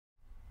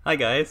Hi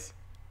guys.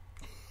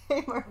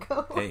 Hey,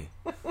 Marco. Hey.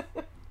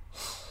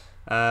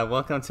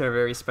 Welcome to a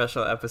very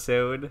special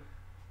episode,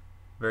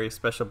 very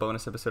special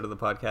bonus episode of the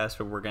podcast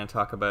where we're going to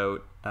talk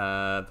about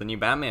the new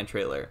Batman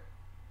trailer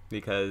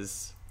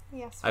because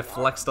Yes, I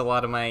flexed a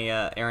lot of my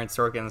Aaron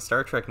Sorkin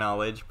Star Trek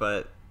knowledge,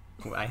 but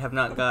I have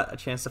not got a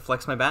chance to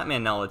flex my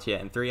Batman knowledge yet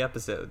in 3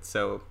 episodes,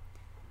 so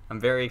I'm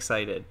very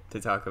excited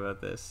to talk about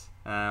this.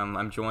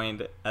 I'm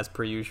joined, as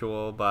per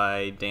usual,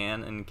 by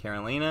Dan and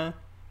Karolina,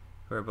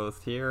 who are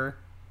both here.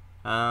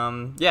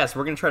 So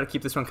we're gonna try to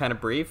keep this one kind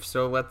of brief.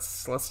 So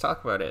let's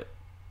talk about it.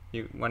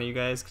 One of you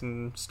guys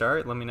can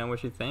start. Let me know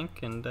what you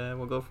think, and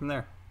we'll go from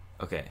there.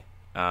 Okay.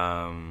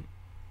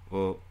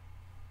 Well,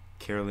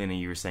 Carolina,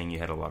 you were saying you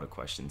had a lot of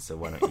questions, so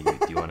why don't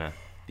you? Do you want to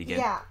begin?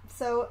 Yeah.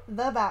 So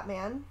the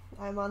Batman.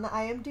 I'm on the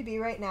IMDb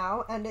right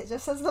now, and it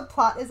just says the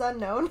plot is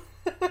unknown.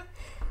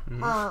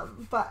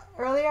 But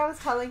earlier I was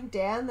telling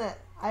Dan that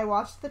I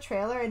watched the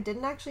trailer and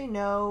didn't actually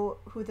know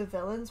who the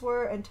villains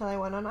were until I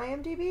went on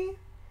IMDb.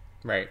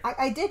 Right.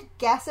 I did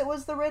guess it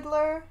was the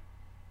Riddler,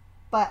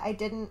 but I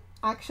didn't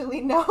actually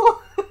know.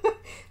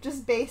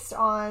 Just based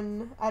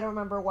on, I don't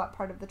remember what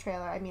part of the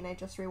trailer. I mean, I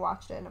just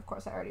rewatched it, and of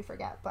course I already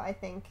forget. But I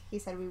think he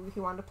said he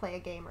wanted to play a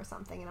game or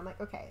something, and I'm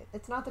like, okay,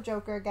 it's not the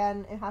Joker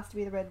again. It has to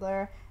be the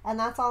Riddler, and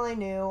that's all I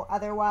knew.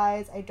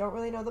 Otherwise, I don't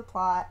really know the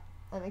plot.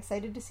 I'm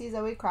excited to see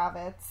Zoe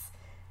Kravitz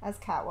as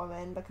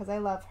Catwoman because I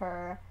love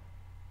her,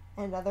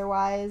 and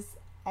otherwise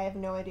I have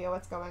no idea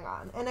what's going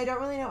on. And I don't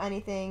really know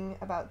anything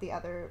about the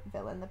other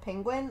villain, the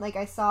Penguin. Like,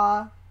 I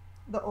saw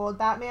the old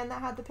Batman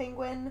that had the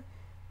Penguin,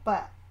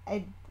 but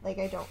I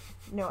don't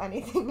know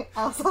anything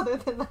else other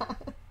than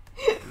that.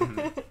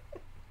 Mm-hmm.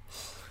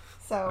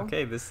 So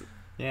Okay, this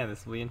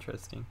will be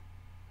interesting.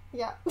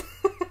 yeah.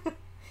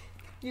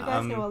 You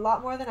guys know a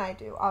lot more than I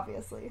do,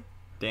 obviously.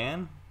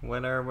 Dan,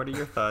 what are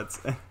your thoughts?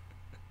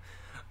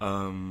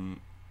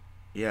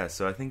 Yeah,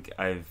 so I think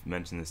I've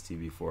mentioned this to you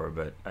before,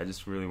 but I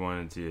just really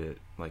wanted to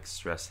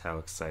stress how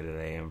excited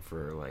I am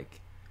for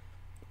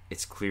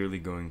it's clearly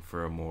going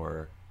for a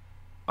more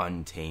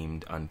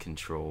untamed,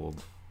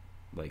 uncontrolled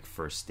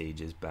first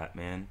stages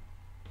Batman,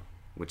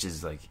 which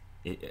is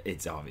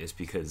it's obvious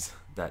because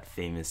that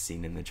famous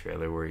scene in the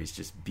trailer where he's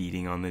just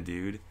beating on the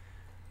dude.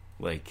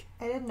 I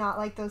did not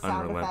like those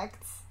sound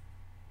effects.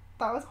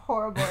 That was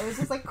horrible. It was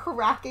just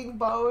cracking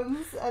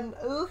bones and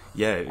ugh.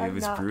 Yeah, it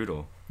was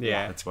brutal.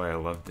 Yeah, that's why I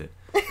loved it.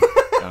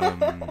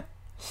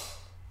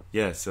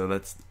 So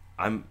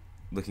I'm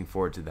looking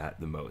forward to that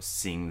the most,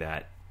 seeing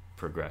that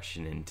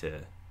progression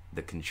into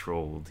the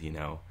controlled,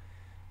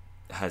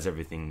 has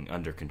everything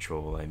under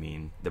control. I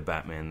mean, the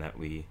Batman that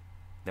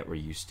we're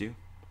used to,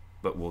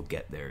 but we'll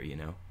get there,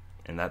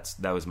 and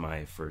that was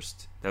my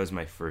first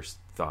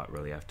thought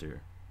really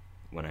after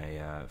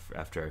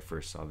I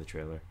first saw the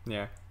trailer.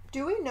 Yeah.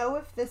 Do we know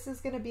if this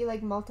is going to be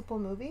multiple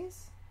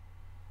movies?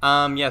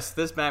 Yes,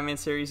 this Batman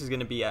series is going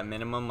to be at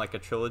minimum a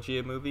trilogy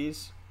of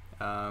movies,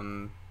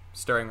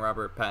 starring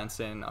Robert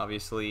Pattinson,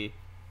 obviously.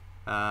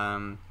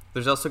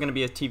 There's also going to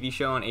be a TV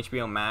show on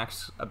HBO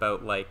Max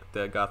about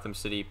the Gotham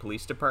City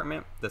Police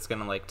Department that's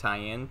going to tie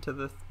into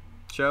the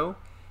show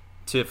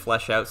to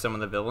flesh out some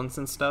of the villains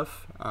and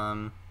stuff.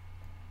 So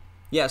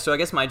I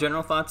guess my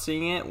general thoughts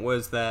seeing it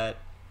was that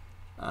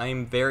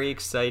I'm very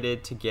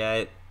excited to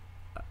get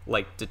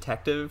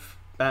detective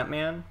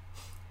Batman,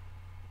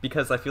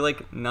 because I feel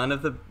none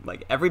of the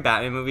every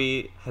Batman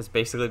movie has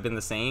basically been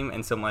the same,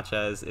 in so much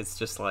as it's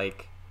just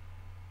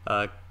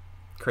a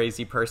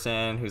crazy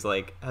person who's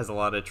has a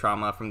lot of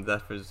trauma from the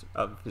death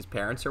of his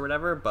parents or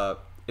whatever,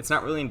 but it's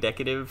not really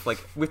indicative.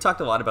 We've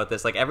talked a lot about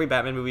this, every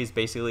Batman movie is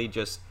basically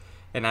just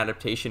an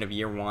adaptation of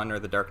Year One or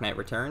The Dark Knight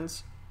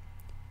Returns,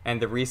 and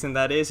the reason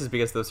that is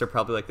because those are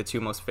probably the 2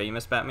 most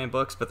famous Batman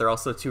books, but they're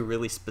also 2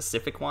 really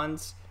specific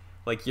ones.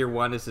 Year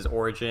One is his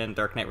origin,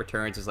 Dark Knight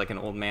Returns is an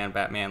old man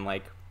Batman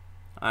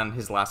on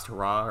his last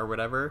hurrah or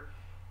whatever.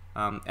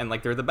 And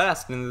they're the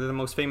best and they're the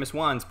most famous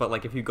ones,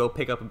 but if you go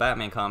pick up a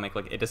Batman comic,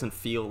 it doesn't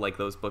feel like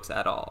those books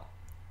at all.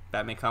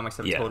 Batman comics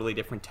have a totally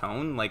different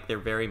tone. They're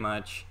very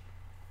much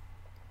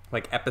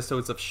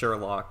episodes of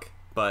Sherlock,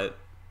 but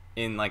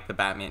in the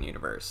Batman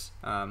universe.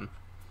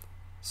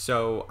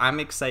 So I'm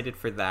excited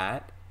for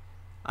that.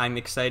 I'm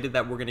excited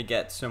that we're gonna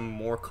get some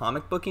more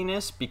comic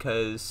bookiness,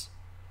 because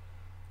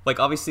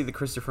obviously the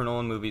Christopher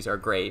Nolan movies are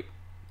great,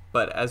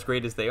 but as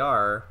great as they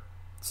are,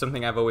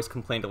 something I've always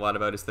complained a lot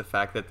about is the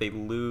fact that they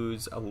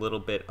lose a little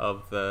bit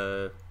of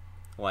the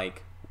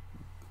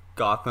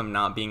Gotham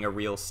not being a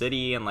real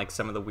city, and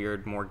some of the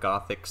weird, more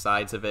gothic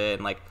sides of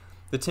it. And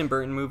the Tim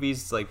Burton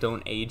movies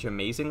don't age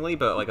amazingly,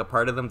 but a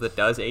part of them that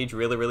does age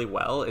really, really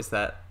well is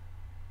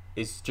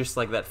just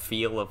that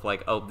feel of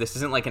oh, this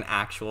isn't an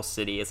actual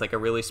city. It's a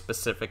really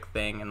specific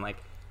thing, and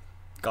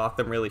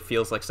Gotham really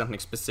feels like something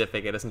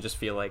specific. It doesn't just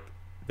feel like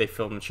they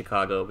filmed in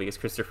Chicago, because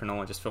Christopher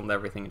Nolan just filmed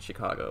everything in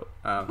Chicago.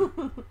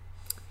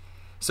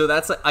 So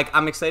that's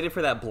I'm excited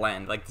for that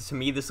blend. To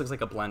me, this looks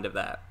like a blend of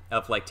that,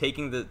 of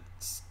taking the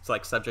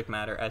subject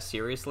matter as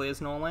seriously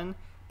as Nolan,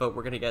 but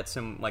we're gonna get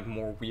some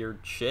more weird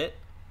shit.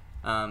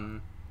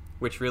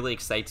 which really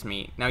excites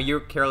me. Now,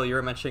 Carol, you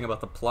were mentioning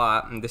about the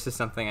plot, and this is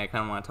something I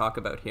kind of want to talk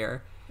about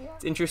here. Yeah.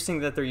 It's interesting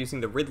that they're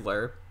using the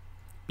Riddler,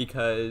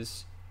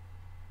 because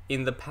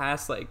in the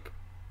past, like,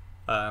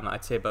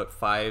 I'd say about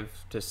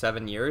 5 to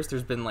 7 years,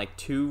 there's been like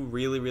 2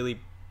 really, really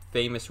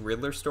famous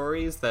Riddler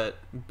stories that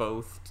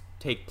both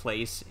take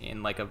place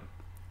in like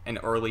an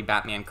early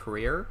Batman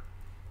career.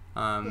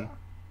 And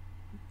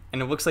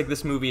it looks like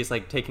this movie is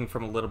like taking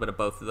from a little bit of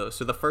both of those.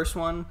 So the first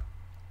one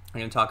I'm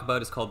going to talk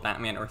about is called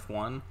Batman Earth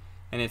 1,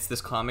 and it's this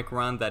comic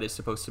run that is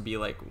supposed to be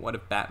like, what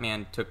if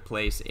Batman took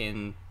place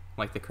in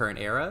like the current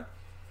era?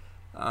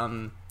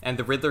 And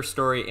the Riddler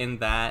story in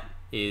that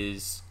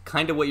is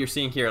kind of what you're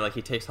seeing here. Like,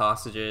 he takes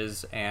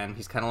hostages, and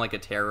he's kind of like a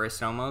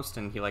terrorist almost,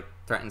 and he like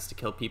threatens to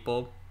kill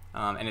people.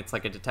 And it's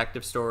like a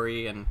detective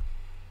story, and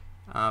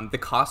the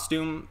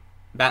costume,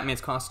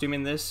 Batman's costume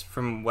in this,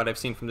 from what I've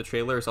seen from the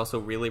trailer, is also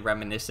really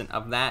reminiscent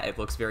of that. It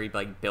looks very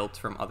like built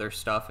from other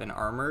stuff and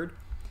armored.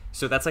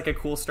 So that's like a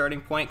cool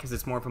starting point, because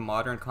it's more of a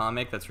modern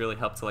comic that's really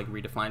helped to like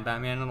redefine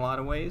Batman in a lot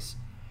of ways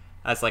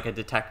as like a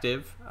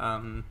detective.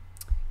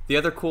 The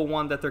other cool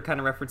one that they're kind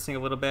of referencing a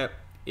little bit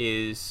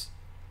is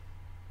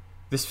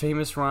this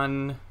famous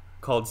run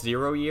called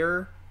Zero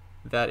Year.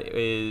 That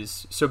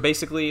is, so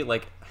basically,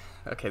 like,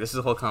 okay, this is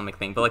a whole comic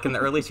thing, but like in the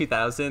early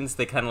 2000s,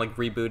 they kind of like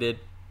rebooted.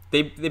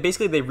 They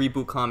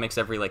reboot comics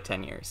every like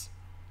 10 years,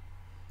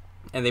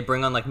 and they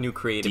bring on like new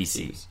creative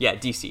teams. Yeah,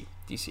 DC.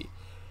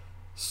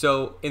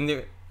 So in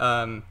the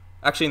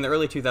actually in the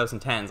early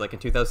 2010s, like in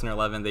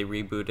 2011, they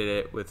rebooted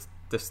it with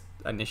this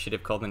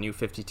initiative called the New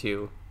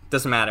 52.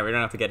 Doesn't matter, we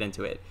don't have to get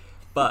into it.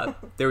 But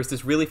there was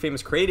this really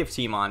famous creative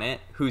team on it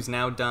who's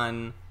now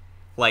done,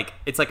 like,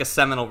 it's like a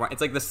seminal run.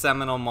 It's like the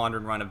seminal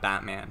modern run of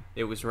Batman.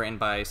 It was written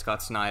by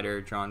Scott Snyder,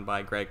 drawn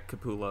by Greg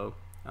Capullo.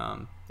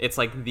 It's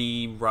like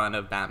the run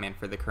of Batman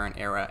for the current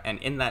era. And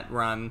in that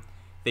run,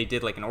 they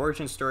did like an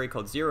origin story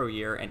called Zero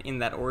Year. And in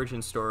that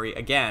origin story,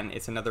 again,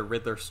 it's another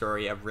Riddler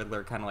story of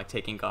Riddler kind of like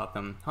taking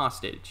Gotham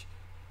hostage.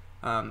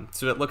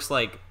 So it looks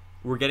like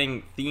we're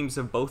getting themes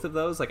of both of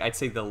those. Like, I'd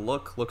say the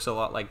look looks a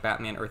lot like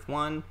Batman Earth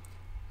 1.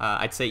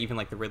 I'd say even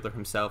like the Riddler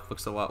himself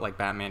looks a lot like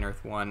Batman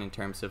Earth 1 in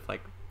terms of like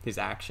his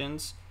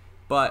actions.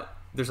 But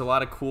there's a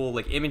lot of cool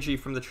like imagery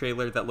from the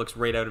trailer that looks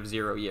right out of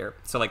Zero Year.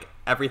 So like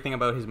everything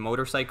about his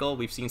motorcycle,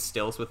 we've seen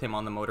stills with him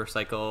on the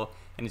motorcycle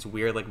and his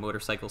weird like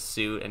motorcycle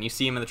suit. And you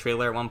see him in the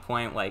trailer at one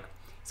point, like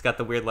he's got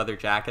the weird leather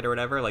jacket or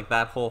whatever. Like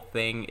that whole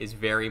thing is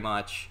very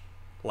much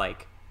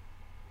like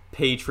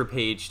page for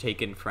page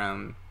taken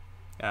from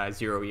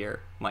Zero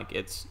Year. Like,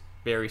 it's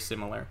very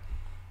similar.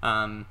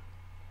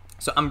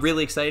 So I'm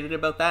really excited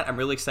about that. I'm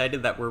really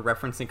excited that we're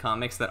referencing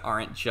comics that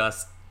aren't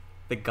just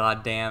the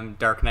goddamn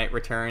Dark Knight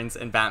Returns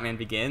and Batman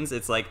Begins.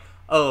 It's like,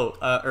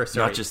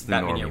 not just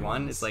Batman Year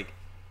One. It's like,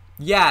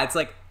 yeah, it's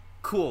like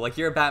cool. Like,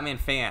 you're a Batman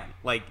fan.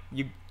 Like,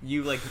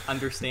 you like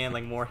understand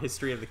like more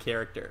history of the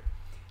character.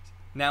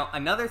 Now,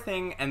 another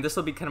thing, and this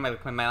will be kind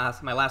of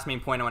my last main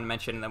point I want to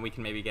mention, and then we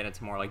can maybe get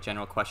into more like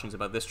general questions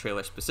about this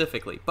trailer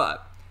specifically.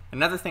 But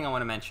another thing I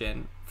want to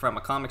mention from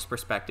a comics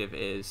perspective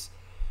is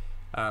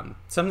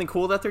something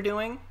cool that they're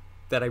doing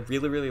that I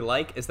really, really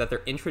like is that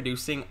they're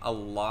introducing a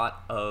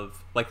lot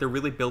of, like, they're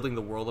really building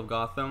the world of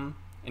Gotham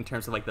in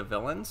terms of like the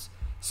villains.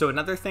 So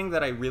another thing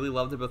that I really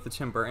loved about the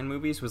Tim Burton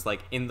movies was,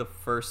 like, in the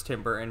first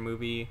Tim Burton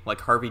movie,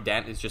 like, Harvey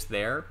Dent is just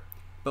there.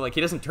 But, like,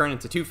 he doesn't turn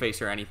into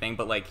Two-Face or anything,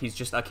 but, like, he's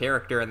just a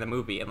character in the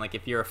movie. And, like,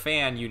 if you're a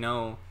fan, you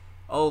know,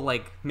 oh,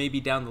 like,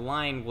 maybe down the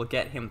line we'll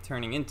get him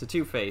turning into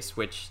Two-Face,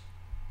 which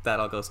that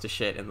all goes to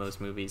shit in those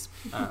movies.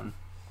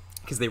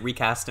 Because they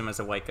recast him as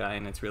a white guy,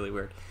 and it's really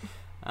weird.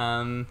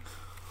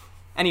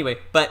 Anyway,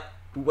 but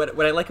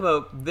what I like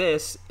about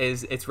this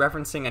is it's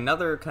referencing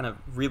another kind of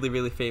really,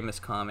 really famous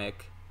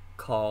comic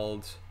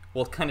called,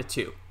 well, kind of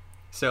two.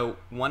 So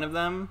one of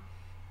them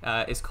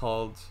is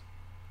called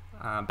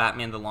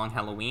Batman the Long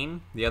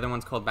Halloween. The other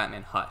one's called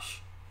Batman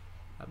Hush.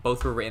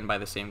 Both were written by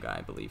the same guy,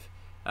 I believe.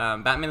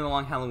 Batman the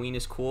Long Halloween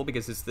is cool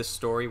because it's this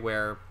story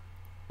where,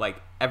 like,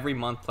 every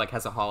month like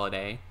has a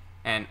holiday,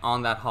 and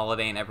on that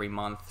holiday and every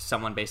month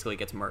someone basically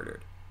gets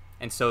murdered.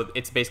 And so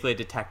it's basically a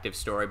detective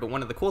story. But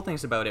one of the cool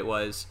things about it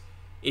was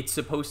it's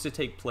supposed to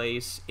take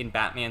place in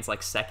Batman's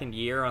like second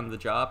year on the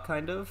job,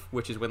 kind of,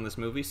 which is when this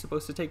movie's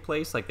supposed to take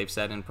place, like they've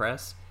said in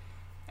press.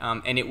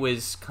 And it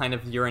was kind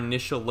of your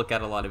initial look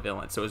at a lot of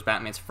villains. So it was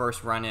Batman's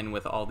first run-in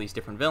with all these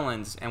different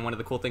villains. And one of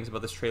the cool things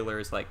about this trailer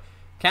is, like,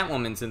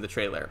 Catwoman's in the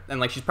trailer. And,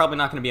 like, she's probably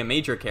not going to be a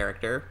major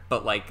character,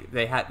 but, like,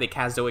 they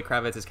cast Zoe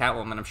Kravitz as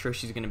Catwoman. I'm sure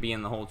she's going to be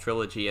in the whole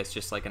trilogy as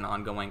just, like, an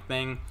ongoing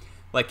thing.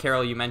 Like,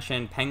 Carol, you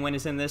mentioned, Penguin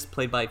is in this,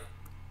 played by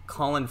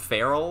Colin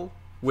Farrell,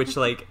 which,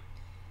 like,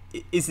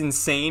 is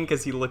insane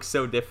because he looks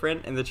so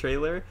different in the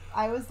trailer.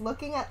 I was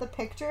looking at the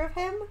picture of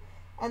him,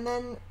 and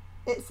then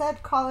it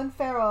said Colin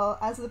Farrell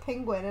as the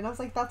Penguin, and I was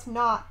like, that's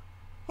not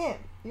him.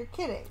 You're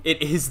kidding.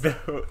 It is,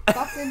 though.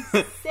 That's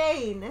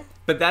insane.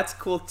 But that's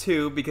cool,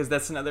 too, because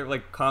that's another,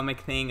 like,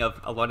 comic thing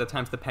of a lot of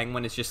times the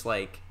Penguin is just,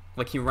 like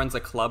he runs a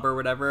club or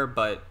whatever,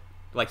 but,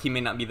 like, he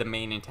may not be the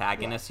main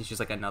antagonist. Yeah. He's just,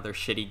 like, another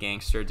shitty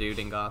gangster dude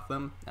in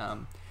Gotham.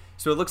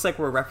 So it looks like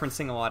we're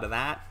referencing a lot of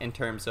that in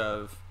terms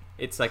of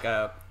it's like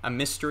a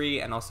mystery,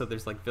 and also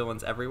there's like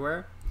villains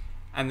everywhere.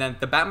 And then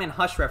the Batman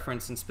Hush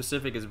reference in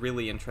specific is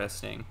really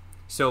interesting.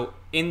 So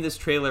in this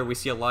trailer, we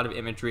see a lot of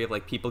imagery of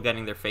like people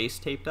getting their face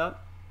taped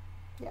up.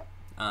 Yep.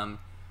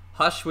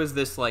 Hush was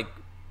this like,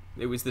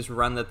 it was this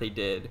run that they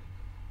did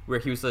where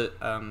he was a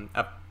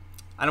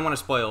I don't want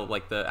to spoil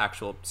like the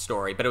actual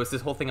story, but it was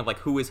this whole thing of like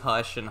who is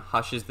Hush, and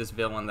Hush is this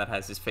villain that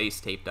has his face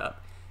taped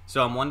up.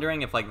 So I'm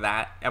wondering if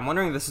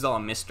if this is all a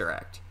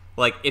misdirect.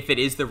 Like if it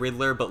is the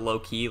Riddler, but low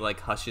key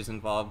like Hush is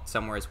involved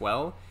somewhere as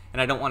well.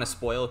 And I don't want to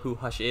spoil who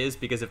Hush is,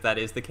 because if that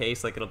is the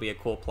case, like it'll be a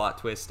cool plot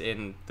twist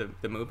in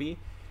the movie.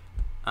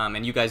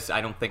 And you guys,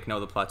 I don't think, know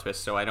the plot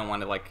twist, so I don't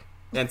want to like.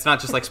 And it's not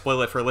just like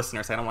spoil it for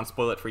listeners. I don't want to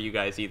spoil it for you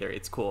guys either.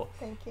 It's cool.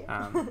 Thank you.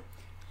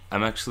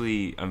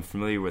 I'm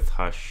familiar with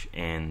Hush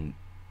and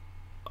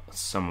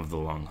some of the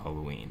Long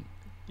Halloween.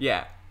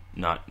 Yeah.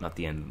 Not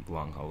the end of the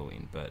Long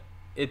Halloween, but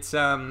it's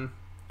so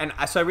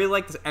I really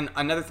like this. And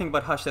another thing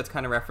about Hush that's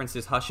kind of referenced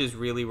is Hush is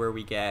really where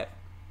we get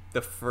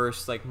the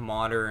first like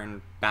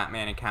modern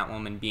Batman and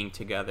Catwoman being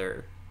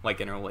together,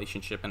 like in a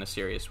relationship in a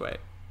serious way.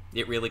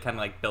 It really kind of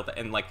like built it,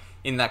 and like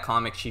in that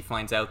comic she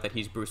finds out that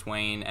he's Bruce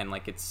Wayne, and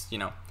like it's, you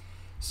know,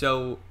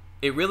 so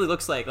it really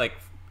looks like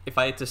if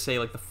I had to say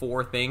like the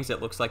four things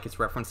it looks like it's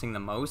referencing the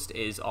most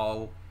is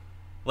all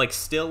like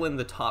still in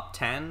the top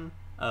 10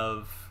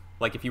 of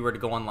like if you were to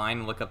go online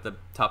and look up the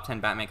top 10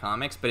 Batman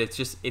comics, but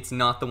it's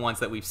not the ones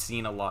that we've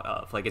seen a lot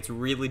of. Like it's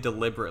really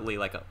deliberately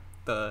like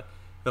the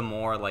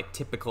more like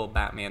typical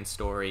Batman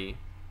story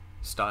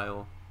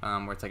style,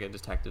 where it's like a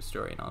detective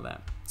story and all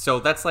that.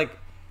 So that's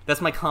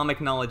my comic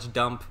knowledge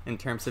dump in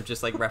terms of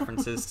just like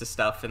references to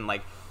stuff and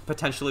like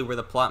potentially where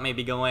the plot may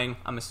be going.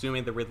 I'm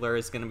assuming the Riddler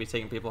is going to be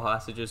taking people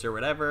hostages or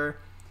whatever.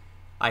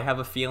 I have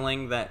a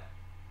feeling that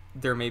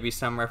there may be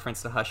some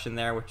reference to Hush in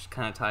there, which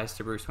kind of ties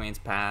to Bruce Wayne's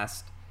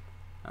past.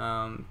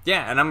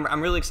 Yeah, and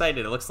I'm really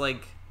excited. It looks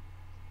like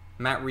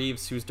Matt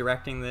Reeves, who's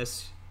directing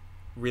this,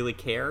 really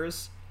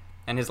cares.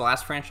 And his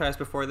last franchise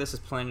before this is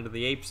Planet of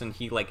the Apes, and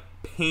he like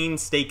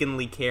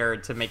painstakingly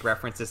cared to make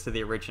references to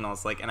the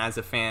originals. Like, and as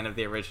a fan of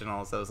the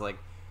originals, I was like,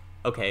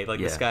 okay, like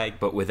this guy,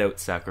 but without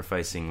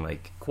sacrificing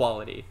like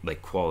quality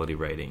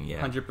writing.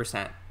 Yeah,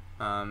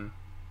 100%.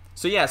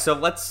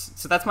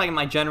 So that's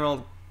my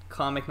general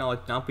comic knowledge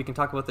dump. We can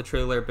talk about the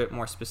trailer a bit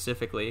more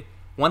specifically.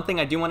 One thing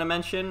I do want to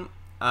mention,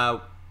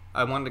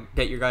 I wanted to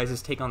get your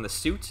guys' take on the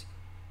suit.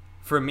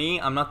 For me,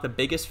 I'm not the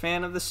biggest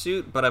fan of the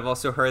suit, but I've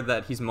also heard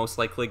that he's most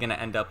likely going to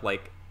end up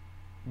like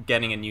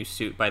getting a new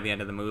suit by the end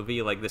of the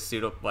movie. Like this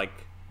suit,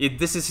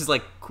 this is his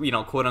like, you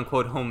know, quote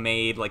unquote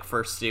homemade like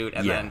first suit,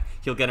 and then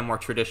he'll get a more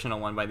traditional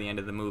one by the end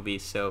of the movie.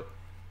 So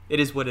it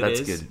is what it is.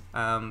 That's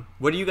good.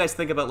 What do you guys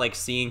think about like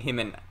seeing him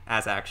in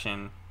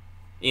action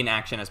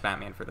as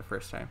Batman for the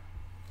first time?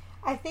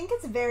 I think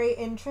it's very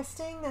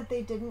interesting that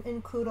they didn't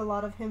include a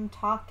lot of him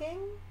talking.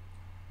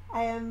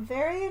 I am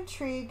very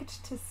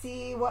intrigued to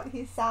see what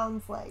he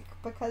sounds like,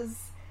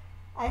 because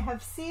I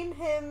have seen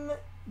him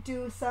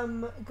do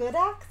some good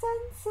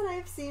accents and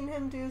I've seen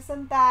him do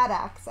some bad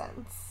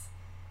accents.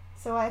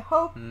 So I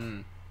hope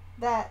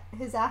that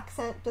his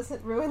accent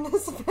doesn't ruin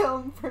this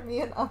film for me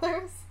and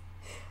others.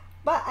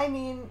 But I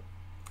mean,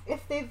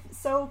 if they've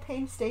so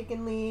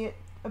painstakingly,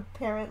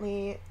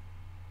 apparently,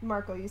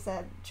 Marco, you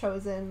said,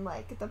 chosen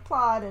like the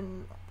plot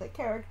and the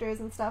characters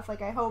and stuff,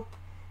 like I hope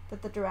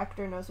that the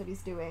director knows what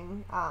he's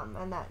doing,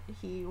 and that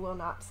he will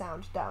not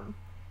sound dumb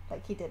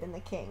like he did in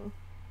The King.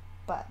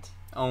 But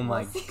oh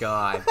my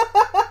god.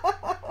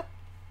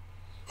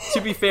 To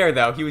be fair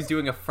though, he was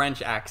doing a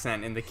French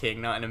accent in The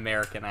King, not an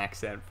American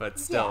accent, but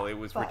still it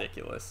was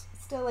ridiculous.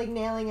 Still, like,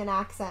 nailing an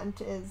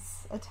accent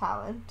is a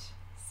talent,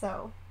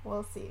 so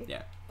we'll see.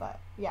 Yeah. But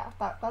yeah,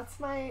 that's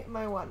my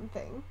one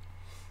thing.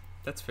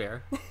 That's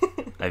fair.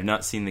 I've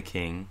not seen The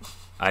King.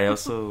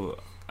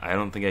 I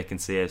don't think I can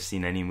say I've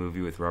seen any movie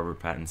with Robert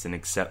Pattinson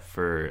except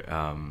for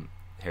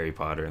Harry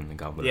Potter and the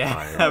Goblet of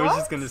Fire. I was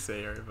just going to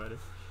say Harry Potter.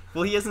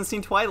 Well, he hasn't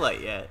seen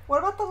Twilight yet. What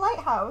about The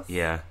Lighthouse?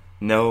 Yeah.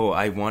 No,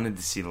 I wanted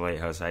to see The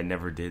Lighthouse. I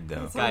never did,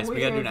 though. Guys, we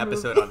got to do an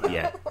episode on that.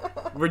 Yeah.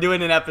 We're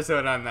doing an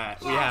episode on that.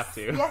 Yes.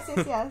 We have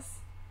to. Yes.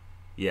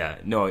 Yeah.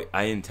 No,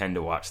 I intend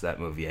to watch that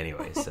movie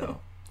anyway, so.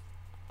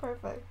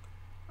 Perfect.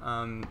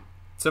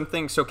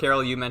 So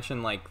Carol, you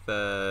mentioned like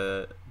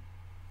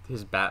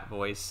his bat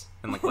voice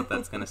and like what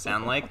that's gonna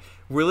sound like.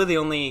 Really, the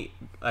only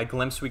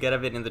glimpse we get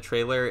of it in the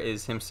trailer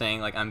is him saying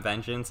like "I'm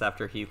vengeance"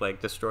 after he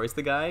like destroys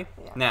the guy.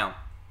 Yeah. Now,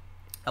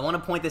 I want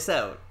to point this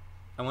out.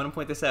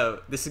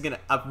 This is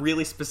a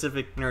really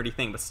specific nerdy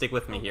thing, but stick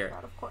with me here.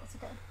 God, of course,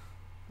 okay.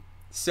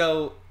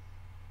 So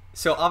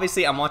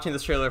obviously, I'm watching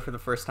this trailer for the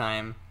first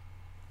time.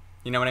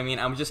 You know what I mean?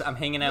 I'm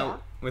hanging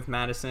out with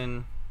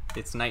Madison.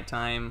 It's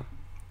nighttime.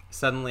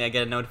 Suddenly I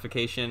get a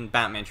notification,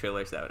 Batman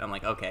trailer's out. I'm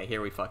like, okay,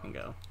 here we fucking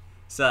go.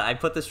 So I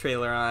put this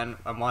trailer on,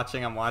 I'm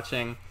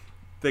watching.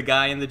 The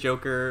guy in the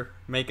Joker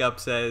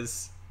makeup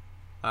says,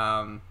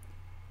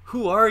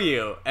 who are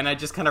you? And I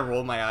just kind of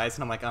rolled my eyes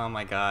and I'm like, oh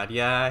my god,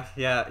 yeah,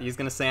 he's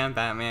gonna say I'm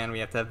Batman. We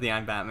have to have the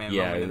I'm Batman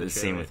moment in the the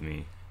same with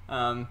me.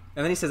 And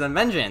then he says, "I'm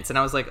vengeance," and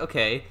I was like,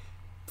 okay,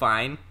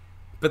 fine.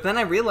 But then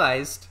I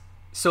realized,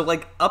 so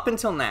like up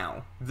until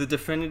now, the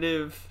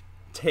definitive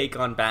take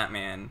on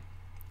Batman,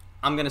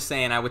 I'm gonna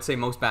say, and I would say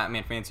most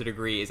Batman fans would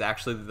agree, is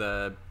actually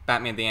the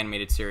Batman the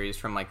Animated Series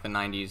from like the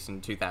 90s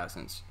and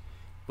 2000s,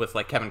 with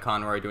like Kevin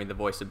Conroy doing the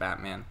voice of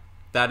Batman.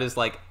 That is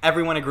like,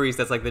 everyone agrees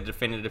that's like the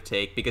definitive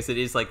take, because it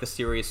is like the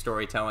serious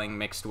storytelling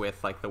mixed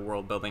with like the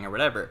world building or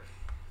whatever.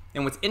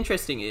 And what's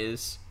interesting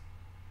is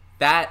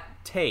that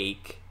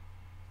take,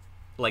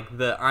 like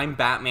the I'm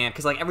Batman,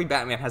 because like every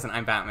Batman has an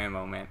I'm Batman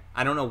moment.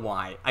 I don't know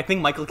why. I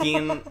think Michael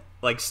Keaton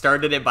like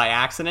started it by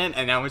accident,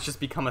 and now it's just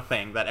become a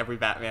thing that every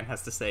Batman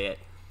has to say it.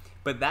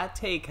 But that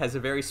take has a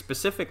very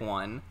specific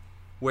one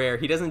where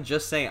he doesn't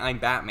just say I'm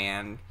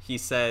Batman, he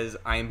says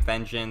I am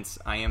vengeance,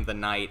 I am the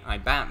night,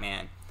 I'm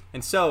Batman.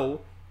 And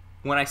so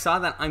when I saw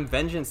that I'm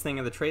vengeance thing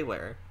in the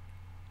trailer,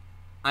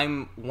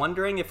 I'm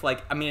wondering if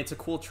like, I mean, it's a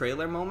cool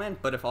trailer moment,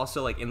 but if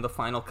also like in the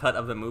final cut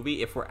of the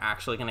movie, if we're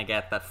actually going to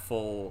get that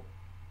full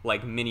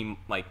like mini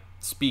like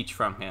speech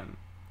from him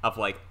of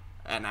like,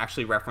 and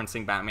actually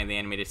referencing Batman the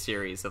Animated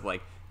Series, of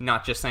like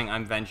not just saying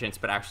I'm vengeance,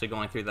 but actually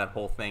going through that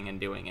whole thing and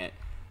doing it.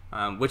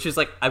 Which is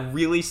like a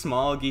really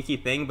small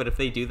geeky thing, but if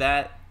they do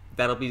that,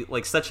 that'll be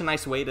like such a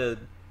nice way to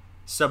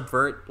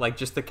subvert like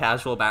just the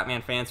casual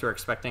Batman fans who are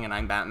expecting an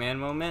I'm Batman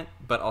moment,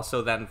 but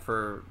also then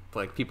for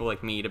like people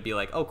like me to be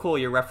like, oh cool,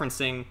 you're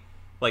referencing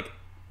like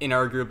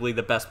inarguably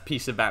the best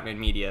piece of Batman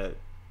media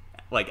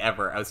like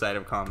ever outside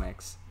of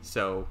comics.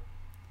 So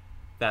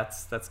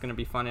that's gonna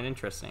be fun and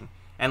interesting.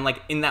 And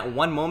like in that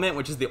one moment,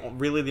 which is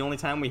really the only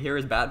time we hear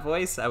his Bat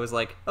voice, I was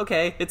like,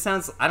 okay, it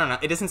sounds, I don't know,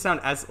 it doesn't sound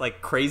as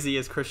like crazy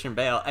as Christian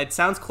Bale. It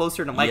sounds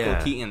closer to Michael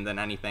Keaton than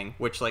anything,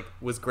 which like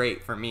was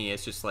great for me.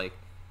 It's just like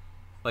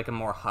a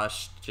more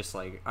hushed, just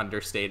like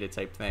understated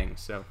type thing.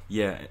 So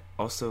yeah.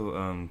 Also,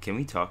 can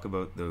we talk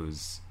about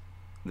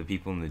the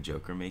people in the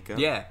Joker makeup?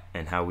 Yeah.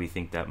 And how we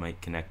think that might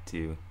connect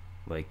to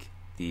like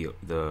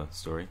the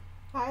story?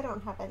 I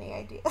don't have any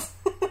ideas.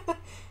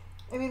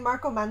 I mean,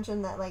 Marco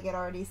mentioned that like it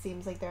already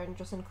seems like they're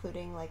just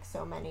including like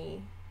so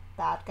many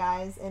bad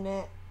guys in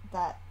it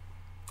that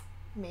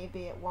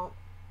maybe it won't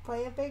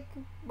play a big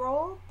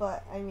role,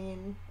 but I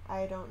mean,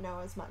 I don't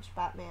know as much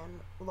Batman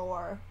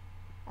lore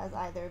as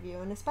either of you,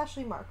 and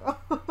especially Marco.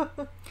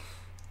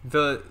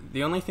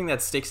 The only thing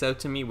that sticks out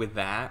to me with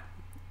that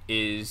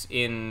is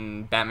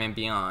in Batman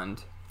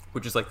Beyond,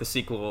 which is like the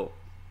sequel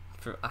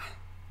for,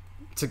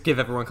 to give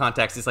everyone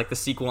context, it's like the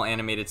sequel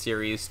animated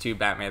series to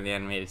Batman the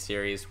Animated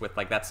Series with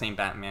like that same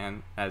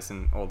Batman as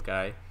an old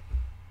guy,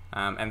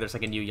 and there's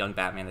like a new young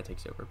Batman that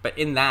takes over. But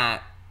in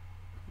that,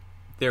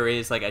 there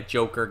is like a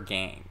Joker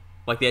gang.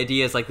 Like the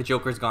idea is like the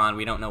Joker's gone,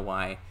 we don't know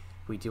why.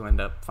 We do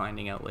end up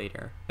finding out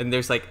later. And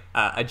there's like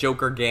a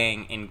Joker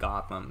gang in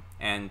Gotham,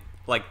 and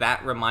like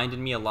that reminded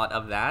me a lot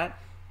of that,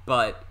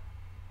 but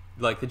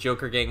like the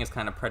Joker gang is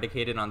kind of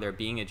predicated on there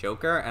being a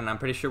Joker, and I'm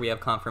pretty sure we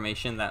have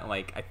confirmation that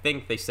like, I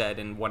think they said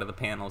in one of the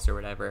panels or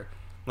whatever,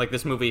 like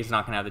this movie is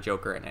not going to have the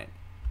Joker in it.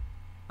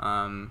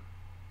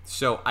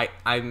 So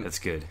I'm that's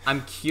good.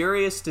 I'm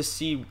curious to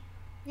see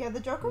the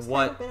Joker's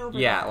what, kind of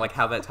been over like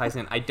how that ties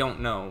in. I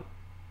don't know.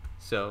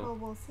 So well,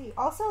 we'll see.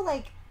 Also,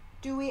 like,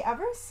 do we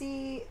ever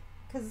see,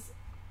 because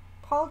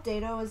Paul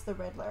Dano is the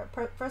Riddler.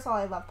 First of all,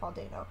 I love Paul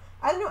Dano.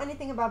 I don't know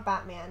anything about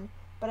Batman,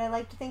 but I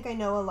like to think I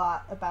know a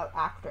lot about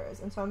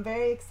actors, and so I'm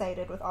very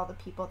excited with all the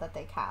people that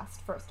they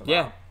cast, first of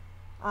all.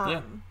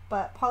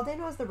 But Paul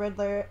Dano as the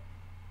Riddler,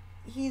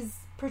 he's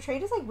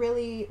portrayed as like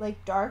really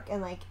like dark,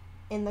 and like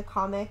in the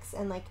comics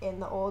and like in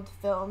the old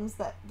films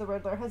that the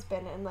Riddler has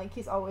been in, like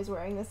he's always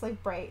wearing this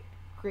like bright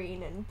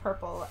green and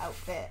purple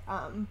outfit.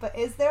 But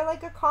is there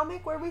like a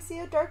comic where we see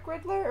a dark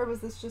Riddler, or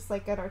was this just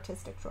like an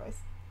artistic choice?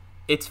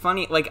 It's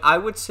funny, like I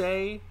would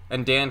say,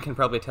 and Dan can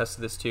probably attest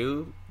to this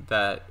too,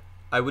 that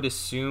I would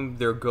assume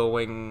they're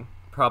going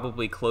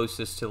probably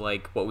closest to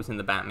like what was in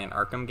the Batman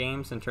Arkham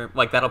games in terms,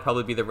 like that'll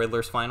probably be the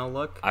Riddler's final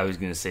look. I was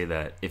gonna say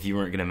that if you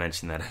weren't gonna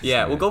mention that.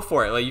 Yeah, we'll go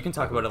for it. Like you can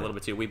talk about it a little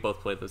bit too. We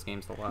both played those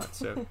games a lot,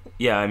 so.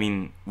 Yeah, I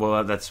mean,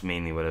 well, that's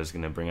mainly what I was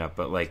gonna bring up.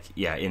 But like,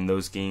 yeah, in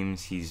those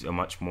games, he's a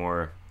much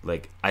more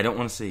like, I don't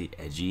want to say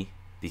edgy,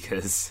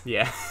 because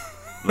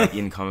like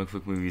in comic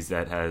book movies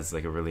that has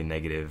like a really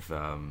negative,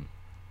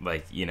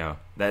 like, you know,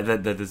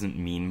 that doesn't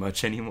mean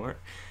much anymore.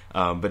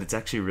 But it's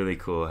actually really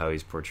cool how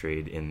he's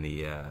portrayed in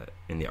the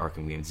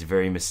Arkham games. It's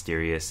very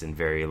mysterious and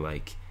very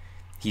like,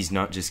 he's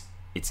not just,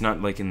 it's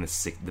not like in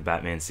the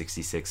Batman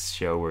 66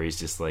 show where he's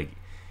just like,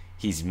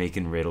 he's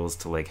making riddles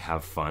to like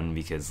have fun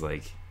because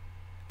like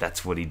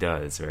that's what he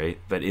does, right?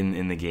 But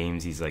in the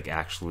games, he's like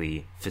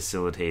actually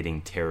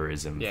facilitating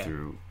terrorism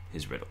through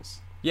his riddles.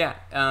 Yeah,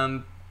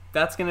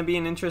 that's going to be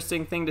an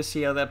interesting thing to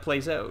see how that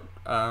plays out.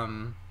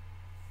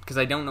 Because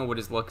I don't know what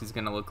his look is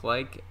going to look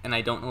like, and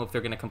I don't know if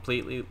they're going to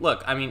completely...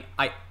 Look, I mean,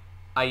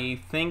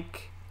 I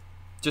think,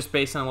 just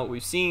based on what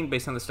we've seen,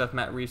 based on the stuff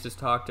Matt Reeves has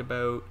talked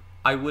about,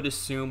 I would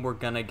assume we're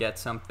going to get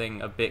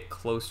something a bit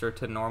closer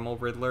to normal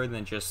Riddler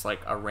than just,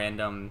 like, a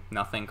random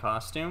nothing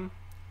costume.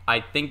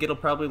 I think it'll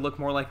probably look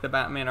more like the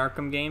Batman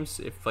Arkham games,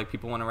 if, like,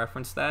 people want to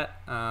reference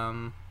that.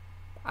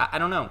 I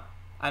don't know.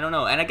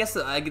 And I guess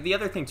the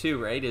other thing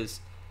too, right, is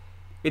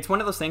it's one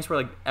of those things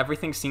where like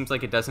everything seems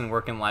like it doesn't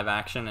work in live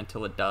action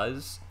until it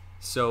does.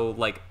 So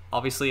like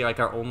obviously like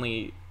our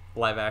only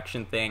live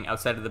action thing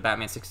outside of the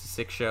Batman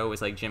 66 show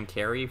is like Jim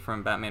Carrey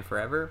from Batman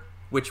Forever,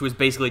 which was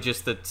basically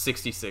just the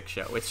 66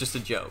 show. It's just a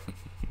joke.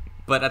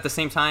 But at the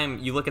same time,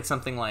 you look at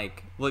something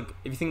like, look,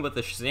 if you think about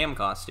the Shazam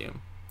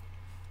costume,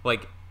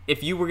 like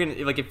if you were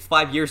gonna, like if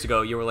 5 years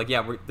ago you were like,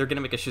 yeah, they're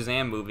gonna make a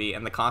Shazam movie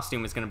and the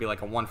costume is gonna be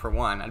like a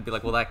 1-for-1, I'd be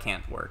like, well, that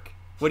can't work.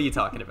 What are you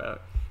talking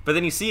about? But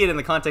then you see it in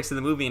the context of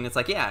the movie and it's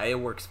like, yeah, it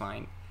works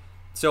fine.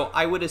 So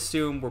I would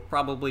assume we're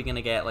probably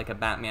gonna get like a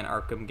Batman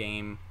Arkham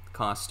game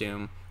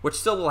costume, which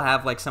still will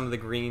have like some of the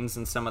greens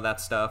and some of that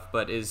stuff,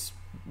 but is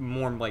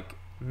more like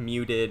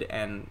muted,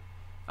 and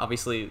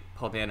obviously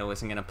Paul Dano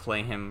isn't gonna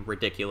play him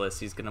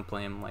ridiculous. He's gonna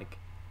play him like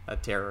a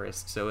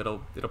terrorist. So it'll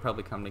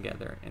probably come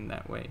together in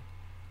that way.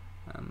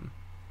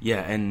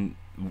 Yeah, and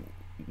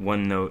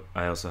one note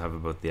I also have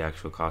about the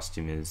actual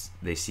costume is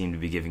they seem to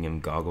be giving him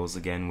goggles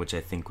again, which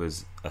I think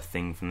was a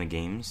thing from the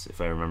games, if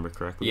I remember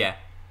correctly. Yeah.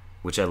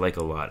 Which I like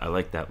a lot. I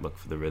like that look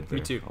for the Riddler.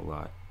 Me too. A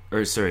lot.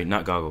 Or sorry,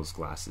 not goggles,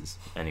 glasses.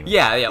 Anyway.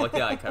 Yeah, like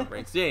the eye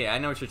coverings. Yeah, I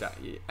know what you're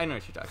talking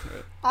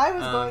about. I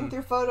was going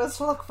through photos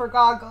to look for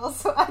goggles,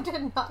 so I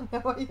did not know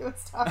what he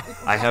was talking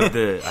about. I have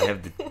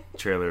the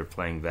trailer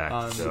playing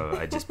back, so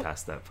I just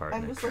passed that part.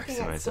 I'm and just corrected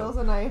looking at myself. stills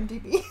on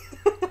IMDb.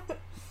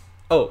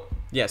 Oh,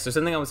 yeah, so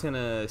something I was going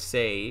to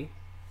say,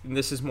 and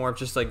this is more of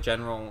just like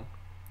general,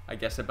 I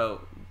guess,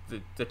 about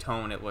the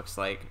tone it looks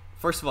like.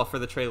 First of all, for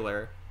the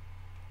trailer,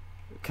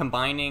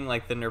 combining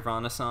like the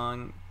Nirvana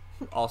song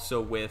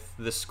also with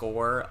the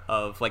score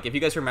of, like, if you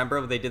guys remember,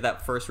 they did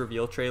that first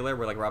reveal trailer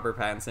where like Robert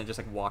Pattinson just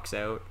like walks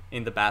out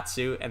in the bat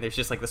suit and there's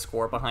just like the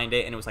score behind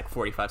it and it was like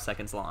 45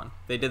 seconds long.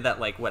 They did that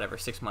like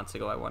 6 months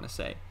ago, I want to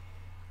say.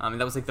 And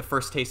that was like the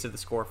first taste of the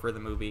score for the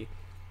movie.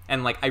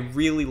 And like I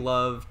really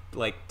loved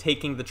like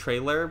taking the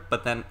trailer,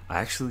 but then I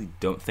actually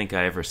don't think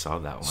I ever saw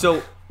that one.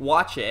 So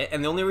watch it,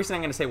 and the only reason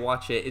I'm going to say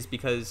watch it is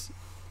because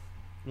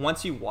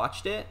once you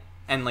watched it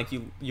and like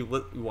you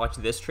watch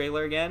this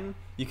trailer again,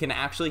 you can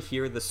actually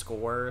hear the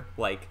score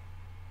like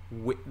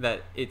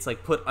that it's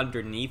like put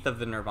underneath of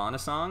the Nirvana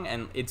song,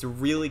 and it's a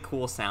really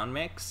cool sound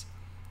mix.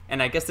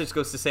 And I guess this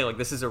goes to say like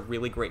this is a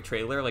really great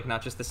trailer, like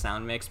not just the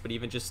sound mix, but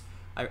even just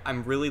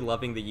I'm really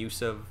loving the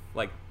use of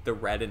like the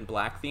red and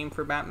black theme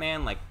for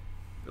Batman, like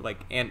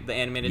and the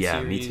animated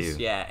series, me too.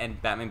 Yeah,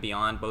 and Batman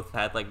Beyond both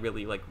had like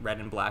really like red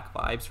and black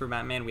vibes for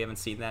Batman. We haven't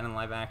seen that in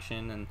live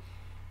action, and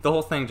the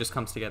whole thing just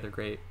comes together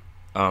great.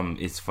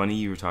 It's funny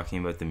you were talking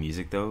about the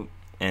music though,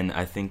 and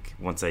I think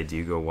once I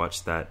do go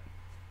watch that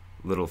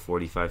little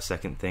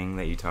 45-second thing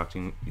that you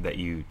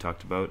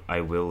talked about, I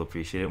will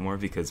appreciate it more,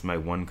 because my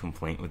one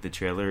complaint with the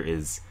trailer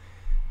is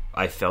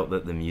I felt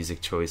that the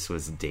music choice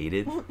was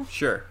dated.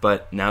 Sure.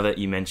 But now that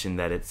you mentioned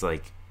that it's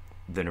like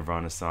the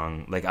Nirvana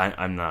song, like I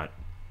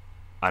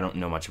don't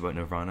know much about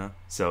Nirvana,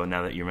 so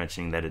now that you're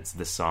mentioning that it's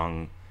the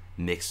song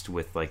mixed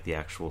with like the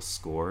actual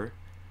score,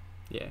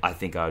 yeah, I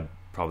think I'd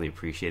probably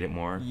appreciate it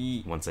more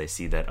once I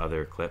see that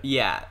other clip.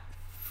 Yeah,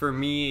 for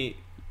me,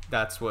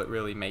 that's what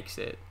really makes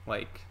it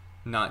like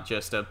not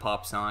just a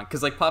pop song,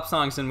 because like pop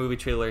songs and movie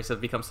trailers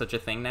have become such a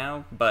thing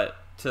now, but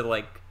to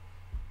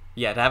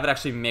have it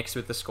actually mixed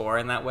with the score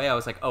in that way, I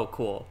was like, oh,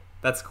 cool.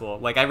 That's cool.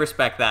 Like, I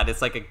respect that.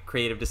 It's like a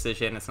creative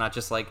decision. It's not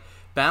just like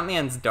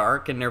Batman's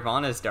dark and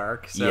Nirvana's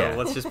dark, so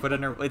let's just put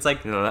in. It's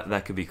like,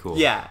 that could be cool.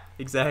 Yeah,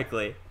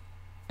 exactly.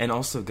 And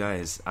also,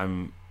 guys,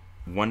 I'm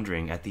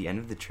wondering, at the end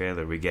of the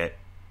trailer, we get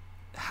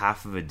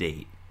half of a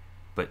date,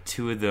 but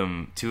two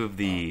of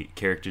the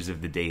characters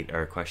of the date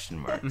are question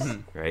marks,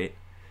 right?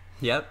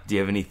 Yep. Do you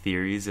have any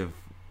theories of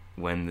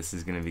when this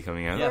is going to be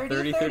coming out? Yeah,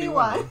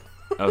 30-31.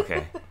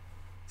 Okay.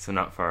 So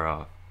not far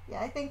off.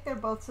 Yeah, I think they're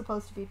both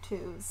supposed to be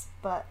twos,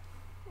 but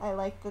I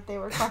like that they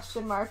were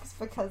question marks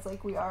because,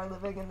 like, we are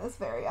living in this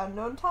very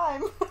unknown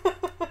time.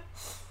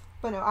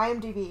 But no,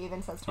 IMDb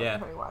even says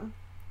 2021. Yeah.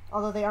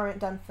 Although they aren't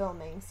done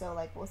filming, so,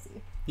 like, we'll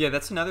see. Yeah,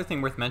 that's another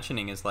thing worth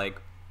mentioning is, like,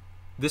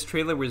 this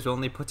trailer was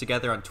only put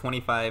together on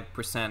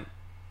 25%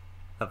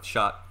 of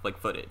shot, like,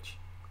 footage.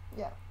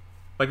 Yeah.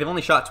 Like, they've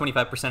only shot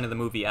 25% of the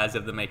movie as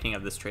of the making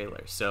of this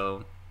trailer,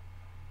 so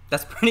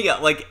that's pretty,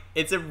 like,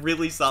 it's a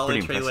really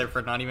solid trailer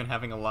for not even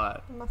having a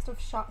lot. They must have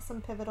shot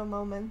some pivotal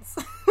moments.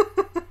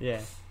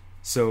 Yeah.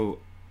 So,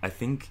 I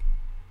think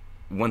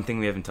one thing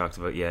we haven't talked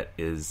about yet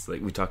is,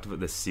 like, we talked about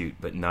the suit,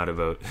 but not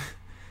about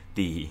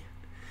the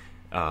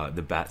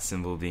bat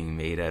symbol being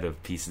made out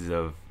of pieces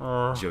of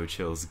Joe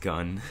Chill's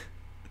gun.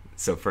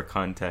 So, for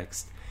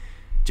context,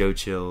 Joe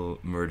Chill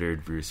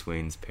murdered Bruce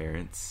Wayne's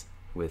parents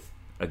with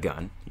a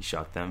gun. He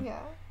shot them. Yeah.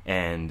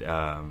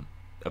 And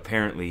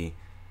apparently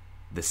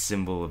the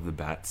symbol of the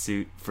bat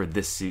suit for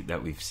this suit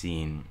that we've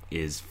seen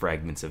is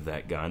fragments of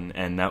that gun.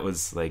 And that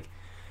was like,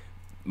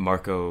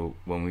 Marco,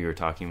 when we were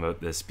talking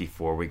about this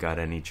before we got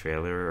any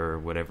trailer or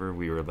whatever,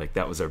 we were like,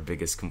 that was our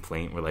biggest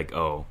complaint. We're like,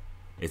 oh,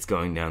 it's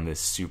going down this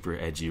super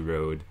edgy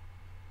road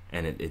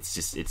and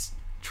it's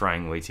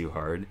trying way too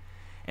hard.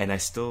 And I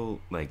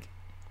still, like,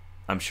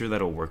 I'm sure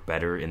that'll work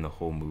better in the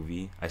whole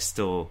movie. I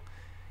still,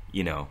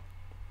 you know,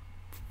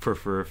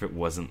 prefer if it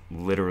wasn't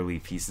literally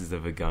pieces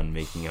of a gun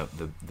making up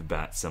the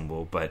bat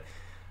symbol, but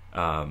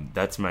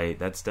that's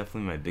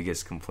definitely my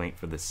biggest complaint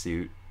for the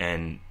suit.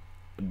 And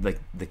like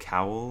the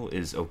cowl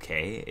is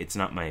okay. It's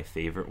not my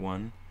favorite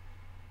one.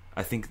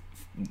 I think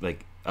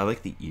like I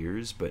like the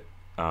ears, but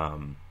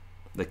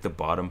like the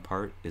bottom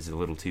part is a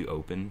little too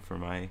open for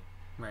my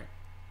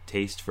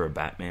taste for a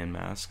Batman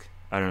mask.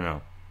 I don't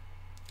know.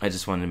 I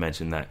just wanted to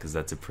mention that because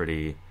that's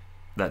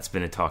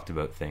been a talked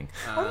about thing.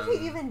 How did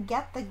you even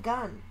get the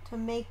gun to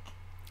make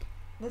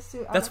the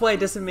suit? That's why it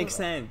doesn't make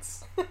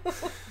sense.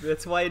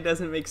 That's why it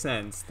doesn't make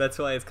sense. That's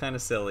why it's kind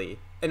of silly.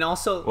 And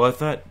also, well, I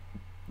thought,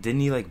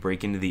 didn't he like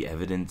break into the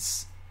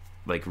evidence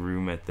like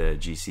room at the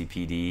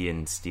GCPD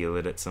and steal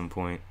it at some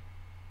point,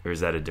 or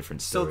is that a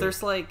different story? So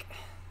there's like,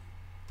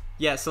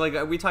 yeah. So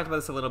like we talked about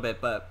this a little bit,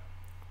 but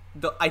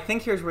I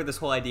think here's where this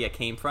whole idea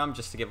came from.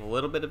 Just to give a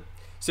little bit of.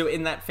 So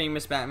in that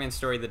famous Batman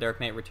story, The Dark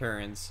Knight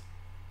Returns,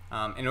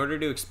 in order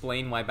to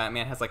explain why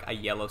Batman has like a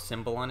yellow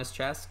symbol on his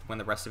chest when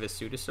the rest of his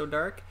suit is so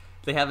dark,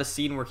 they have a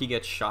scene where he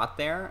gets shot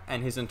there,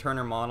 and his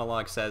internal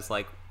monologue says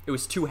like, it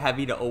was too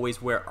heavy to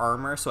always wear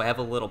armor, so I have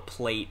a little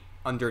plate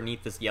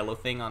underneath this yellow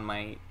thing on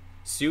my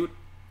suit,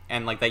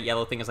 and like that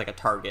yellow thing is like a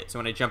target. So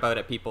when I jump out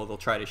at people, they'll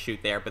try to shoot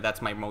there, but that's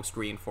my most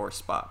reinforced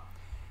spot.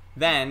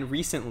 Then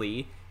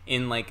recently,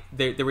 in like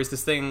there was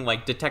this thing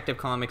like Detective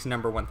Comics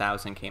number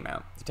 1000 came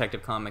out.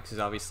 Detective Comics is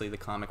obviously the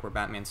comic where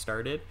Batman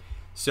started.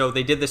 So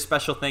they did this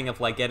special thing of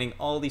like getting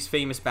all these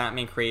famous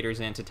Batman creators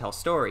in to tell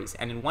stories.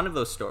 And in one of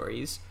those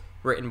stories,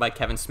 written by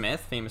Kevin Smith,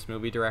 famous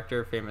movie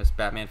director, famous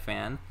Batman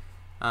fan,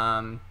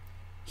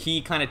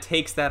 he kind of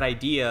takes that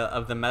idea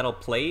of the metal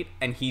plate,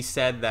 and he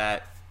said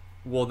that,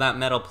 well, that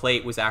metal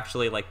plate was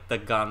actually like the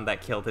gun that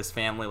killed his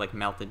family, like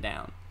melted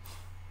down.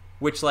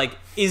 Which, like,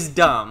 is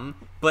dumb,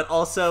 but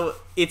also,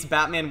 it's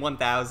Batman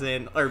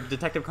 1000, or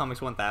Detective Comics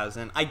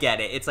 1000. I get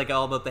it. It's, like,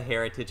 all about the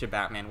heritage of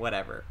Batman,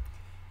 whatever.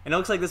 And it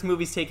looks like this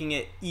movie's taking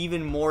it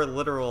even more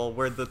literal,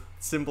 where the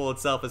symbol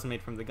itself is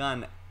made from the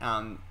gun.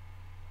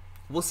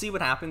 We'll see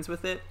what happens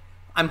with it.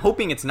 I'm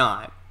hoping it's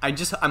not.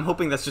 I'm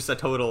hoping that's just a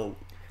total,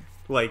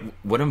 like...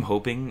 What I'm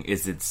hoping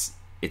is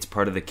it's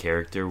part of the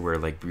character where,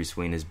 like, Bruce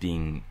Wayne is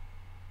being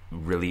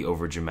really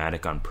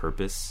overdramatic on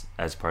purpose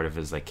as part of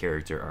his, like,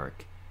 character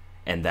arc.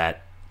 And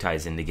that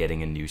ties into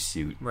getting a new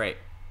suit, right?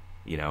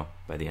 You know,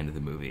 by the end of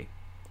the movie,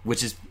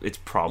 it's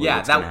probably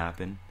what's going to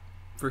happen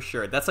for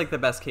sure. That's like the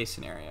best case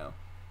scenario.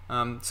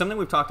 Something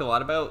we've talked a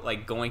lot about,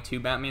 like going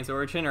to Batman's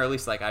origin, or at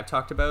least like I've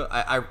talked about.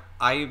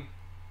 I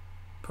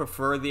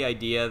prefer the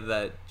idea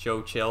that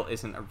Joe Chill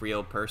isn't a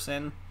real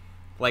person.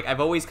 Like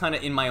I've always kind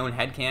of in my own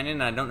headcanon,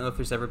 and I don't know if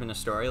there's ever been a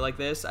story like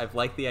this. I've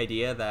liked the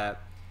idea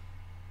that,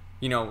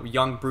 you know,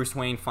 young Bruce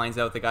Wayne finds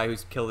out the guy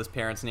who's killed his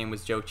parents' name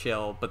was Joe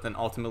Chill, but then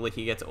ultimately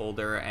he gets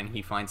older and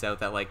he finds out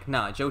that, like,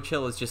 nah, Joe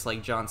Chill is just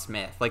like John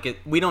Smith. Like,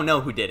 we don't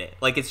know who did it.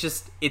 Like, it's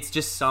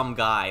just some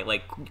guy,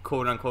 like,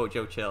 quote-unquote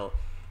Joe Chill.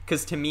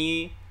 Because to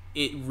me,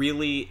 it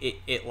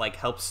really, it like,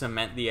 helps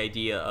cement the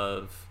idea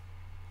of,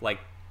 like,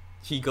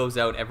 he goes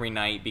out every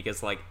night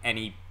because, like,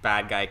 any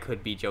bad guy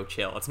could be Joe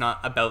Chill. It's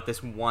not about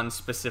this one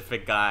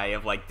specific guy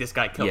of, like, this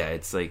guy killed... Yeah,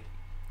 it's like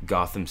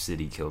Gotham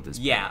City killed his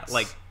parents. Yeah,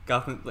 like...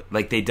 Gotham,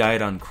 like they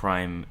died on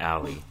Crime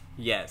Alley.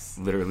 Yes.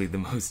 Literally the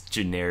most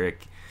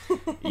generic.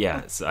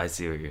 Yeah, so I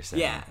see what you're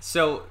saying. Yeah,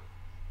 so,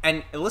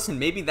 and listen,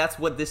 maybe that's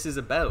what this is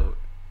about.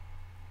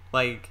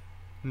 Like,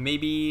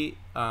 maybe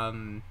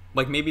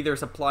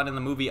there's a plot in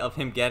the movie of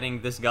him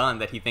getting this gun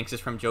that he thinks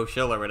is from Joe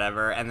Chill or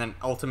whatever, and then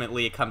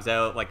ultimately it comes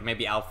out, like,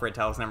 maybe Alfred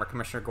tells him, or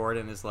Commissioner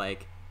Gordon is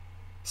like,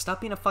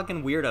 stop being a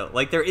fucking weirdo.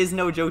 Like, there is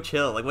no Joe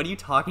Chill. Like, what are you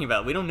talking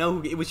about? We don't know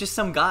who... It was just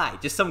some guy.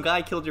 Just some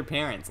guy killed your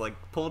parents. Like,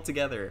 pull it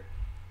together.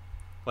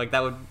 Like,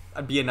 that would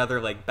be another,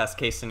 like, best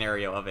case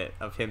scenario of it.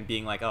 Of him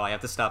being like, oh, I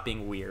have to stop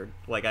being weird.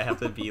 Like, I have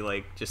to be,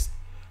 like, just...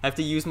 I have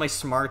to use my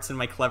smarts and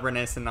my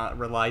cleverness and not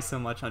rely so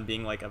much on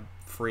being, like, a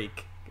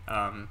freak.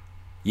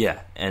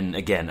 Yeah, and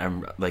again,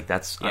 I'm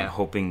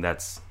hoping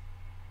that's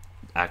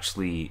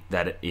actually...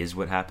 That it is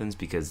what happens,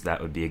 because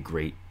that would be a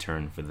great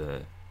turn for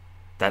the...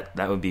 That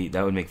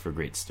would make for a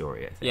great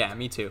story, I think. Yeah,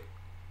 me too.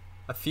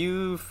 A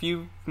few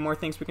more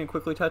things we can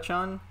quickly touch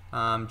on.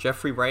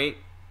 Jeffrey Wright,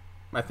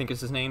 I think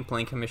is his name,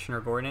 playing Commissioner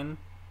Gordon.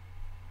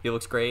 He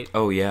looks great.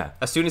 Oh, yeah.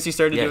 As soon as he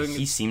started doing... Yeah,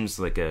 he seems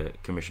like a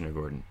Commissioner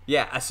Gordon.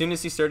 Yeah, as soon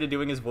as he started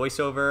doing his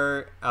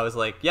voiceover, I was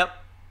like, yep.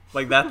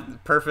 Like, that's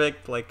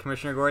perfect, like,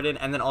 Commissioner Gordon.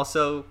 And then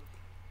also,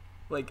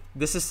 like,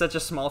 this is such a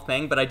small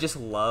thing, but I just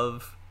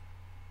love,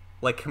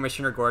 like,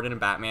 Commissioner Gordon and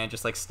Batman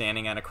just, like,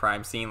 standing at a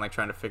crime scene, like,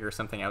 trying to figure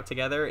something out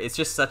together. It's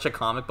just such a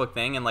comic book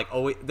thing, and, like,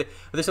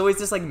 there's always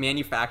this, like,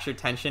 manufactured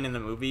tension in the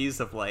movies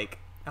of, like,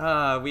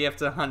 we have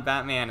to hunt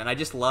Batman, and I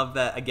just love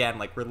that, again,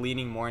 like, we're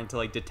leaning more into,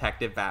 like,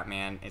 detective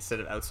Batman instead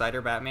of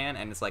outsider Batman,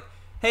 and it's like,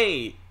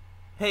 hey,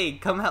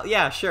 come help,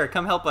 yeah, sure,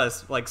 come help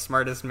us, like,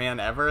 smartest man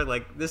ever,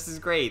 like, this is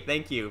great,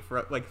 thank you,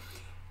 for, like,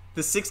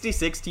 the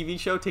 66 TV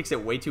show takes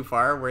it way too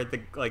far, where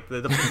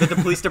the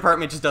police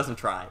department just doesn't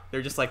try.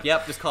 They're just like,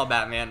 yep, just call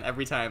Batman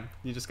every time,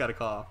 you just gotta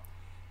call.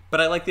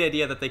 But I like the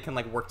idea that they can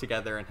like work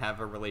together and have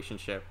a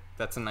relationship.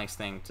 That's a nice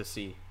thing to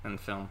see in the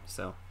film.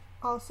 So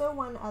Also,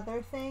 one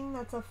other thing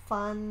that's a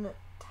fun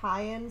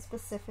tie-in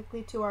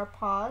specifically to our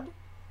pod,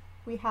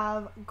 we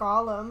have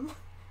Gollum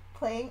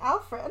playing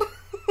Alfred.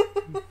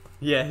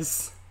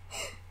 yes.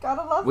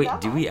 Gotta love Wait,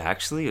 that. do we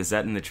actually? Is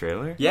that in the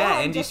trailer? Yeah,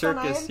 I'm Andy just on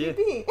Serkis. Yeah.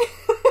 IMDb.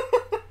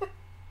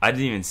 I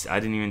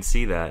didn't even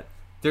see that.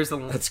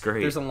 That's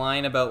great. There's a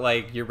line about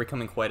like you're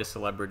becoming quite a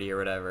celebrity or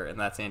whatever, and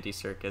that's Andy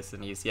Serkis,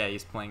 and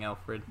he's playing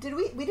Alfred. Did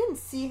we didn't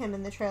see him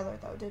in the trailer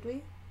though, did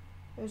we?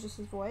 It was just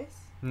his voice.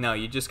 No,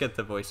 you just get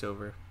the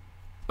voiceover.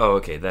 Oh,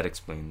 okay, that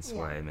explains Yeah,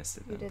 why I missed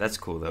it. you Then. That's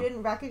didn't- cool though. You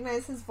didn't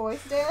recognize his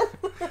voice, Dan?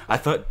 I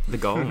thought the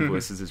Gollum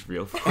voice is his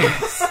real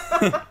voice.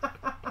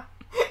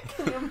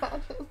 Can you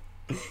imagine?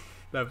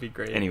 That'd be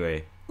great.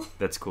 Anyway,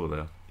 that's cool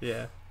though.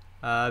 Yeah.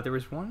 There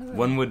was one other...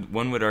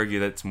 One would argue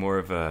that's more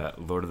of a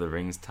Lord of the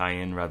Rings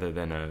tie-in rather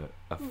than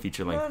a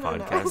feature-length No.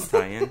 podcast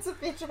tie-in. It's a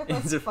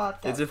feature-length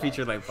podcast. It's a tie-in.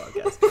 feature-length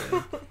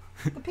podcast.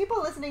 The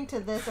people listening to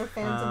this are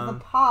fans of the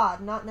pod,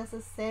 not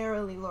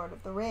necessarily Lord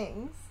of the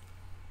Rings.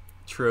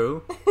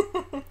 True.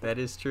 That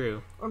is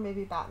true. Or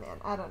maybe Batman.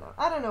 I don't know.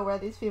 I don't know where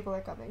these people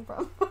are coming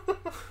from.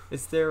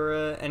 Is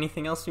there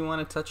anything else you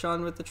want to touch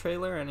on with the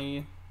trailer?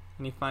 Any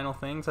final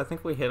things? I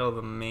think we hit all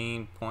the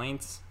main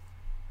points.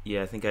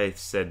 Yeah, I think I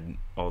said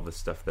all the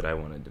stuff that I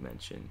wanted to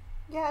mention.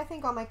 Yeah, I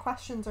think all my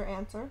questions are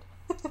answered.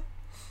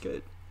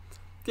 Good.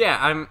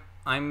 Yeah,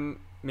 I'm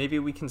maybe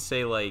we can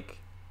say like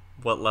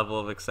what level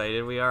of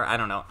excited we are. I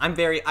don't know.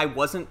 I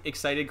wasn't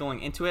excited going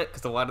into it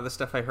because a lot of the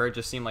stuff I heard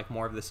just seemed like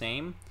more of the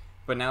same.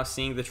 But now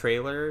seeing the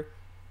trailer,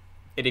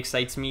 it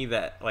excites me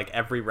that like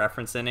every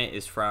reference in it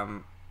is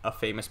from a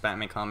famous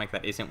Batman comic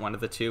that isn't one of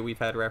the two we've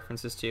had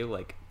references to,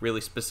 like really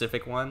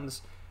specific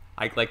ones.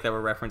 I like that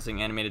we're referencing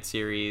animated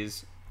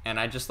series, and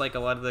I just like a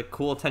lot of the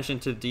cool attention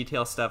to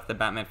detail stuff that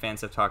Batman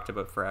fans have talked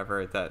about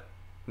forever that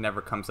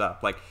never comes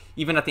up. Like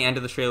even at the end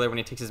of the trailer when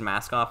he takes his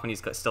mask off and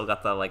he's still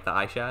got the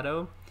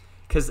eyeshadow,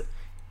 because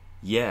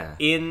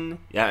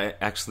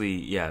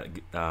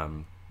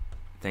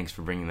thanks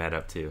for bringing that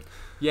up too.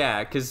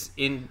 Yeah, because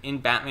in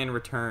Batman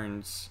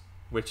Returns,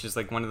 which is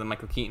like one of the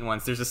Michael Keaton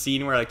ones, there's a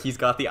scene where like he's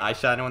got the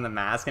eyeshadow on the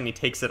mask and he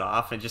takes it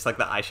off and just like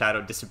the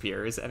eyeshadow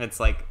disappears, and it's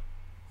like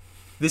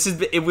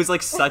it was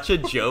like such a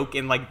joke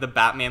in like the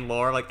Batman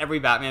lore. Like every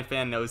Batman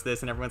fan knows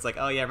this, and everyone's like,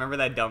 oh yeah, remember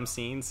that dumb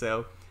scene?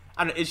 So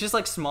I don't know, it's just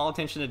like small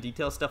attention to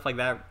detail stuff like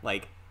that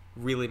like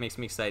really makes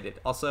me excited.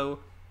 Also,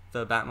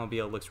 the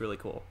Batmobile looks really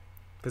cool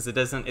because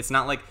it's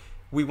not like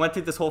we went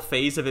through this whole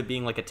phase of it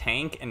being like a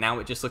tank, and now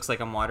it just looks like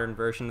a modern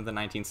version of the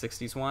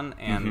 1960s one,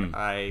 and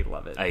I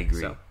love it. I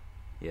agree. So,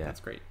 yeah, that's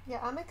great. Yeah,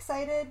 I'm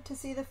excited to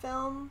see the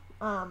film.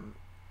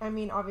 I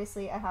mean,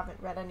 obviously, I haven't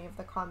read any of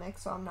the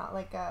comics, so I'm not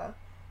like a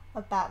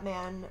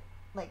Batman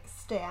like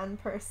stan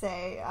per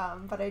se.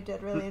 But I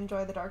did really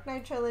enjoy the Dark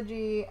Knight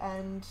trilogy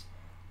and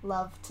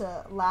love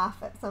to laugh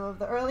at some of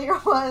the earlier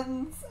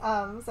ones.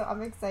 So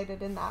I'm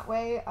excited in that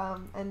way.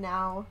 And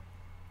now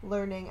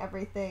learning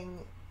everything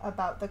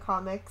about the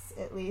comics,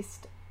 at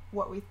least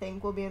what we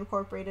think will be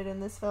incorporated in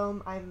this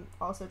film, I'm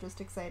also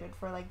just excited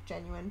for like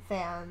genuine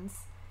fans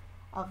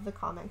of the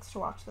comics to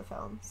watch the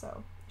film,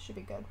 so it should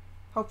be good,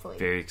 hopefully.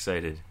 Very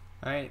excited.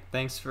 All right,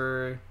 thanks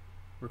for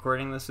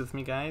recording this with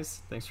me,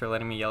 guys. Thanks for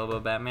letting me yell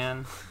about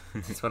Batman.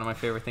 It's one of my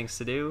favorite things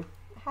to do.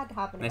 It had to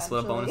happen. Nice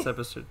eventually. little bonus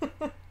episode.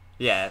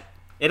 Yeah,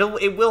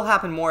 it will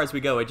happen more as we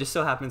go. It just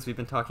so happens we've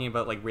been talking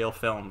about like real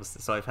films,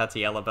 so I've had to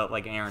yell about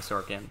like Aaron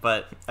Sorkin.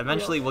 But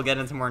eventually we'll get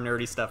into more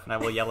nerdy stuff, and I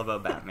will yell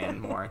about Batman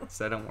more.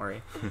 So don't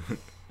worry.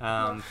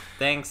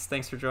 Thanks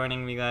for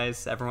joining me,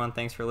 guys. Everyone,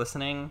 thanks for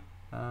listening.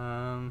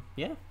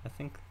 Yeah, I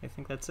think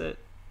that's it.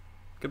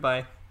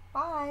 Goodbye.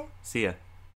 Bye. See ya.